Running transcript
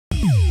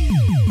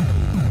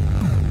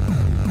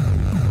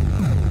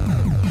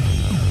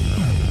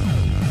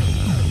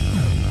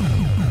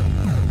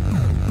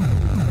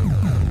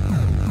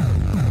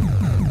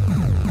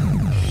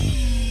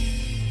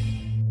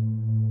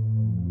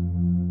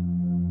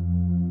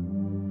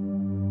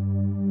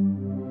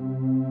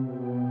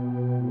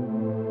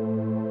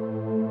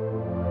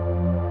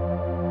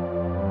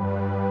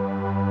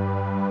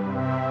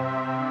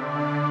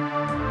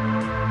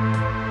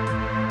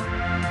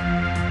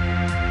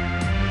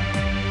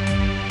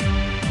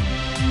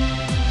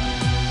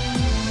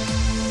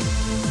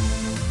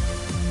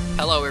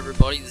Hello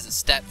everybody, this is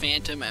Stat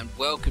Phantom and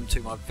welcome to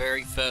my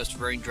very first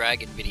Rune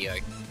Dragon video.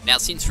 Now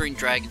since Rune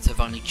Dragons have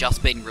only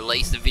just been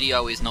released, the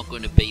video is not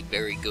going to be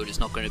very good. It's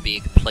not going to be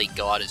a complete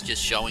guide. It's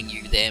just showing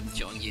you them,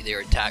 showing you their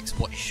attacks,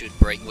 what you should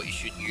bring, what you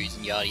should use,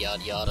 and yada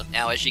yada yada.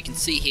 Now as you can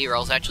see here, I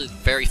was actually the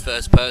very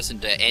first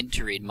person to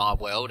enter in my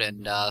world,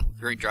 and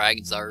Rune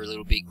Dragons are a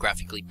little bit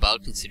graphically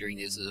bugged considering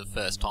this is the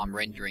first time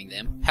rendering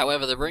them.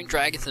 However, the Rune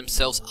Dragons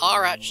themselves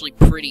are actually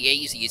pretty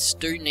easy. You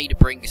do need to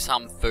bring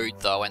some food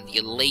though, and the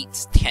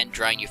elites can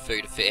drain your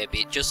food a fair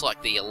bit, just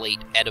like the elite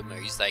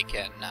Edamus. They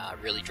can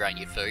really drain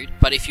your food.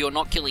 But if you're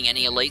not killing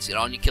any elites and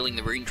only killing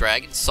the Rune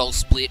Dragons, Soul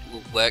Split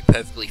will work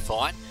perfectly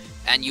fine.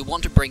 And you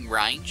want to bring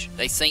range.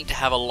 They seem to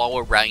have a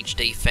lower range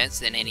defense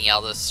than any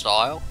other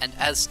style, and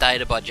as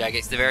stated by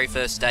Jagex, the very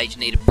first stage you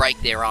need to break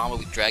their armor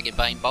with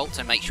Dragonbane bolts,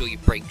 and make sure you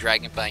bring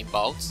Dragonbane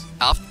bolts.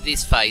 After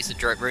this phase,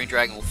 the Rune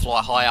Dragon will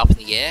fly high up in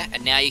the air,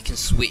 and now you can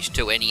switch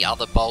to any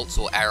other bolts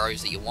or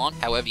arrows that you want.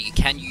 However, you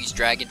can use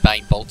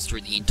Dragonbane bolts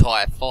through the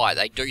entire fight.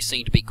 They do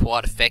seem to be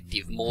quite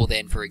effective, more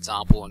than, for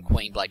example, on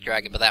Queen Blade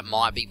Dragon, but that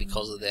might be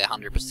because of their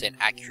 100%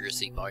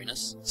 accuracy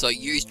bonus. So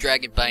use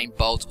Dragonbane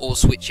bolts or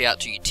switch out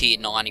to your tier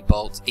 90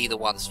 bolts, either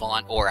one's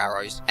fine, or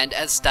arrows. And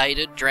as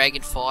stated,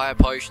 Dragon Fire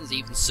potions,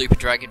 even Super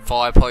Dragon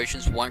Fire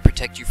potions, won't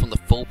protect you from the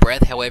full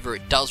breath. However,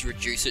 it does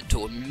reduce it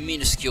to a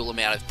minuscule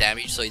amount of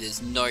damage, so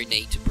there's no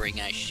need to bring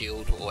a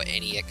shield or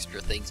any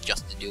extra things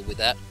just to deal with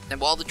that. And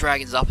while the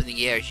dragon's up in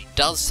the air, she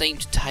does seem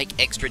to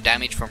take extra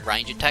damage from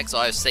range attacks.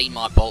 I have seen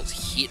my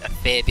bolts hit a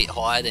fair bit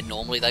higher than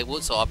normally they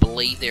would, so I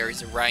believe there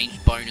is a range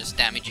bonus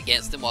damage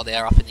against them while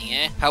they're up in the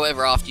air.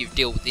 However, after you've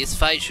dealt with this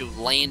phase, she'll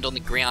land on the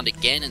ground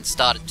again and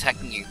start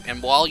attacking you.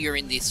 And while you're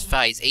in this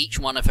phase, each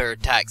one of her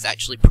attacks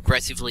actually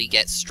progressively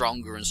gets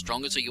stronger and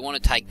stronger, so you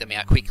want to take them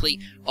out quickly.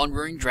 On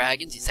Rune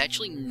Dragons, it's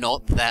actually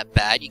not that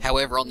bad.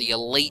 However, on the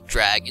Elite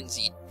Dragons,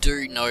 you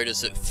do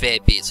notice it a fair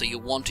bit, so you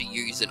want to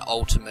use an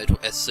ultimate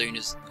as soon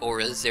as, or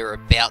as they're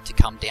about to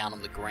come down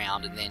on the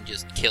ground, and then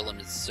just kill them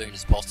as soon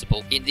as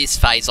possible. In this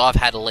phase, I've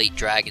had Elite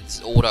Dragons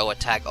auto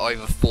attack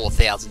over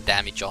 4,000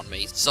 damage on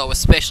me, so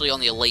especially on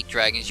the Elite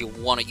Dragons, you'll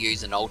want to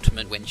use an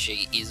ultimate when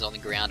she is on the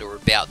ground or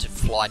about to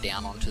fly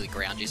down onto the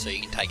ground, just so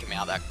you can take them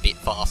out that bit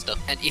faster.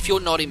 And if you're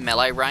not in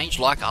melee range,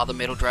 like other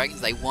Metal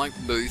Dragons, they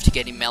won't move to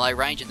get in melee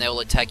range, and they will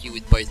attack you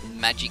with both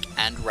magic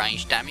and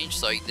range damage,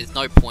 so there's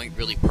no point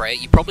really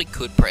you probably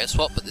could prayer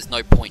swap, but there's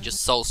no point. Just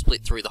soul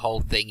split through the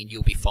whole thing and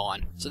you'll be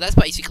fine. So that's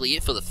basically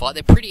it for the fight.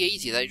 They're pretty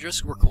easy. They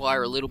just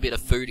require a little bit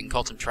of food and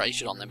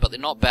concentration on them, but they're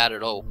not bad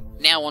at all.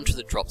 Now onto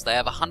the drops. They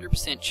have a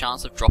 100%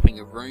 chance of dropping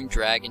a Rune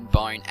Dragon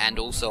Bone and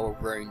also a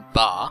Rune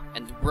Bar,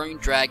 and the Rune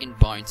Dragon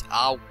Bones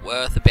are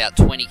worth about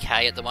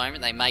 20k at the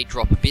moment. They may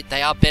drop a bit.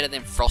 They are better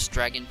than Frost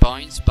Dragon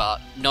Bones,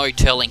 but no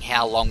telling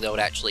how long they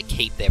would actually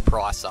keep their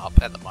price up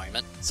at the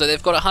moment. So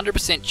they've got a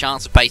 100%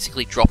 chance of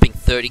basically dropping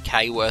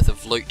 30k worth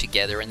of loot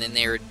together, and then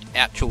their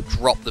actual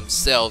drop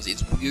themselves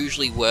is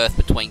usually worth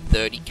between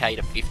 30k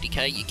to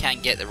 50k. You can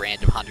get the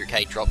random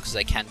 100k drop because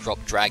they can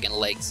drop dragon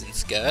legs and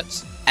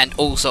skirts, and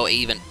also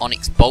even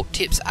Onyx Bolt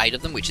Tips, 8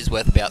 of them, which is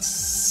worth about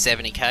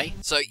 70k.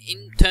 So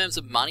in terms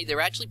of money, they're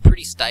actually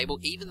pretty stable.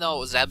 Even though it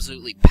was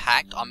absolutely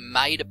packed, I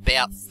made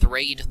about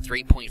 3 to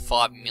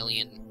 3.5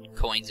 million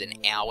coins an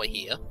hour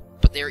here.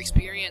 But their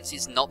experience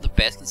is not the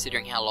best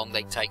considering how long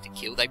they take to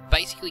kill. They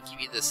basically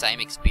give you the same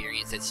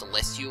experience as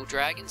Celestial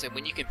Dragons, and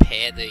when you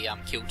compare the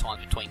kill time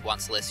between one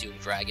Celestial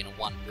Dragon and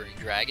one Rune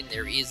Dragon,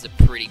 there is a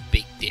pretty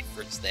big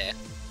difference there.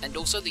 And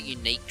also the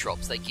unique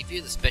drops, they give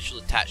you the special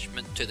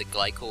attachment to the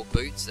Glacore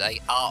boots. They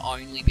are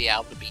only be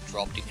able to be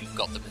dropped if you've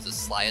got them as a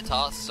Slayer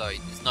task, so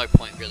there's no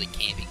point really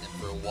camping them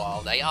for a while.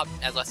 They are,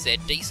 as I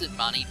said, decent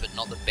money, but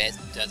not the best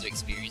in terms of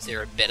experience.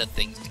 There are better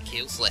things to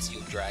kill,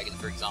 Celestial Dragon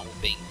for example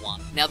being one.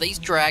 Now these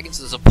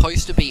dragons are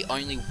supposed to be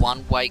only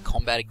one-way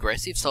combat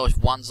aggressive, so if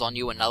one's on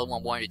you, another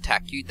one won't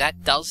attack you.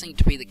 That does seem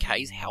to be the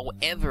case.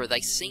 However,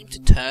 they seem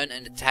to turn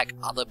and attack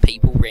other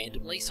people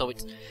randomly, so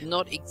it's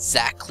not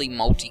exactly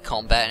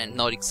multi-combat and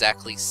not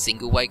exactly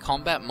single-way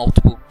combat.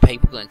 Multiple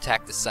people can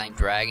attack the same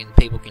dragon.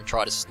 People can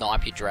try to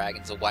snipe your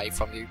dragons away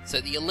from you. So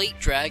the Elite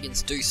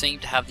Dragons do seem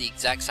to have the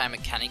exact same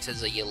mechanics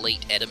as the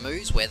Elite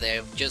Edamus, where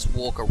they just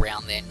walk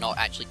around there not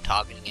actually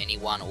targeting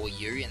anyone or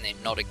you, and they're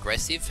not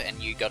aggressive,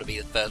 and you got to be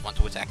the first one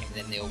to attack them,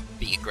 then they'll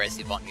be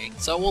aggressive on you.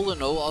 So all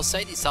in all, I'll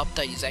say this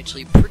update is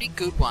actually a pretty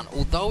good one.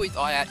 Although if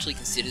I actually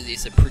consider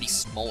this a pretty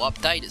small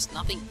update, it's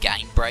nothing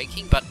game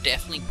breaking, but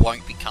definitely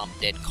won't become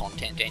dead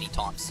content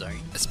anytime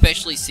soon.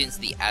 Especially since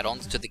the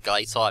add-ons to the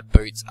Glaciite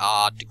boots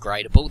are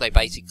degradable. They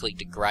basically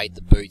degrade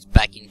the boots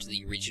back into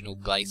the original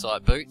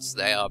Glaciite boots.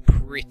 They are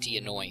pretty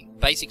annoying.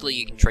 Basically,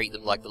 you can treat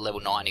them like the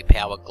level 90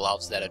 power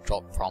gloves that are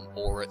dropped from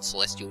Aurit,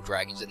 Celestial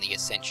Dragons, and the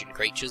Ascension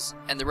creatures.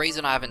 And the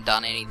reason I haven't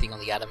done anything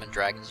on the Adamant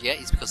Dragons yet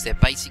is because they're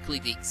basically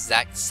the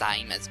exact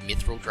same as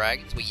Mithril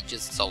Dragons, where you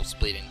just soul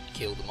split and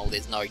kill them all.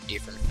 There's no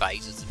different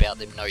phases about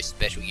them, no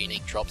special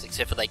unique drops,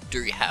 except for they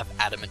do have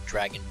Adamant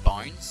Dragon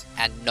Bones,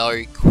 and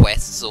no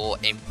quests or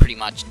and pretty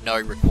much no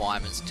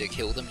requirements to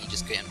kill them. You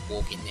just can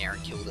walk in there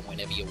and kill them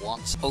whenever whatever you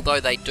want. Although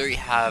they do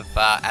have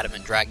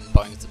adamant dragon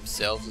bones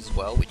themselves as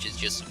well, which is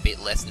just a bit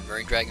less than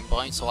rune dragon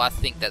bones, so I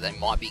think that they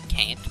might be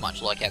camped,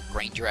 much like how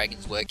green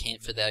dragons were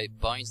camped for their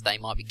bones, they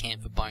might be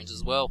camped for bones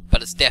as well,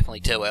 but it's definitely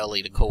too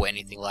early to call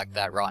anything like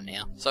that right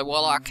now. So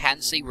while I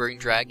can see rune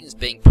dragons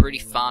being pretty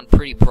fun,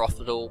 pretty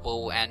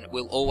profitable, and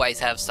will always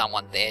have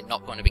someone there,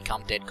 not going to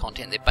become dead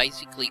content, they're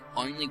basically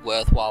only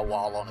worthwhile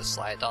while on a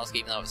Slayer task,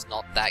 even though it's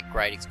not that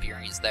great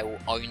experience. They will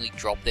only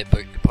drop their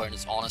boot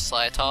components on a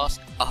Slayer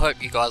task. I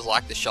hope you guys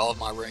like the show of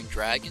my rune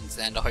dragons,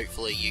 and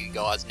hopefully you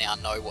guys now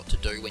know what to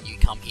do when you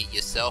come here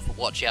yourself. But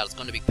watch out, it's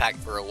going to be packed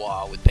for a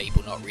while with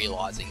people not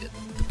realising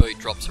that the boot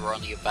drops are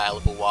only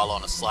available while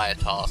on a Slayer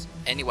task.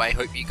 Anyway,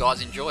 hope you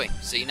guys enjoy.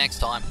 See you next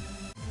time.